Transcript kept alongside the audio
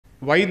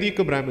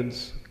Vaidika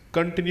Brahmins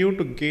continue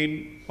to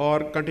gain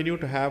or continue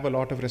to have a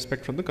lot of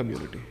respect from the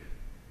community.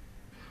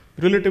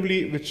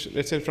 Relatively, which,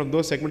 let's say, from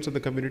those segments of the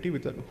community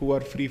who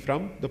are free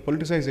from the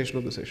politicization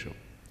of this issue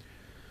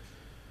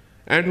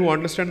and who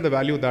understand the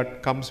value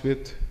that comes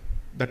with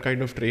that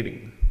kind of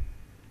training,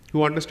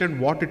 who understand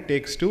what it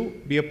takes to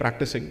be a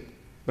practicing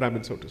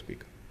Brahmin, so to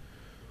speak.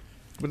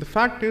 But the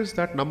fact is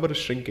that number is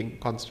shrinking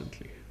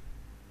constantly.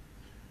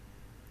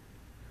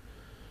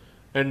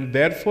 And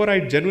therefore, I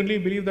genuinely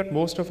believe that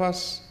most of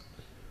us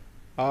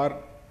are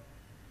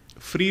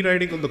free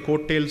riding on the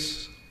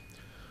coattails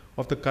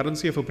of the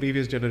currency of a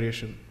previous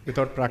generation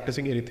without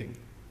practicing anything.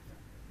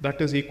 That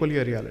is equally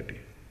a reality.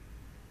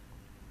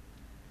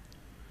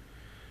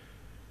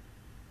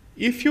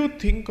 If you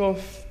think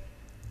of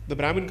the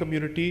Brahmin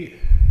community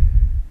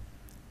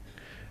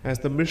as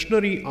the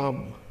missionary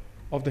arm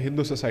of the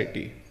Hindu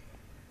society,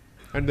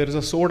 and there is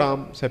a sword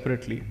arm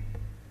separately,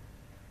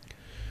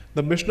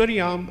 the missionary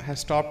arm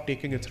has stopped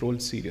taking its role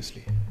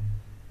seriously.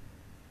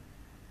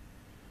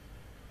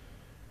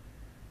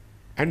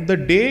 And the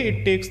day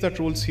it takes that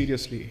role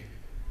seriously,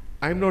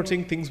 I'm not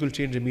saying things will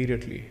change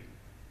immediately,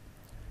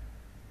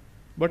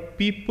 but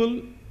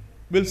people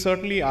will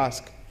certainly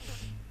ask.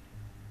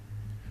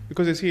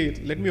 Because you see,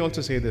 let me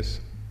also say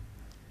this.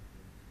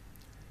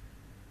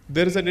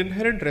 There is an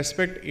inherent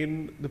respect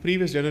in the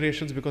previous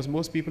generations because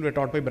most people were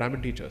taught by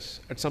Brahmin teachers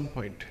at some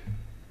point.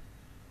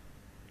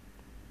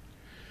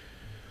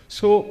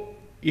 So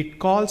it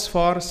calls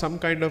for some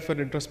kind of an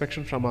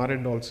introspection from our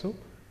end also,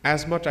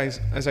 as much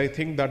as I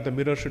think that the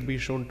mirror should be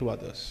shown to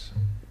others.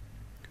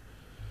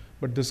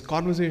 But this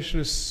conversation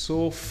is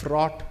so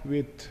fraught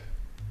with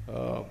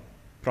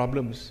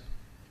problems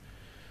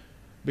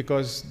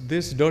because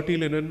this dirty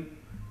linen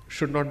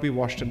should not be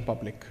washed in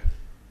public.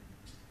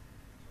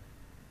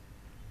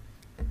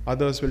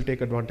 Others will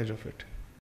take advantage of it.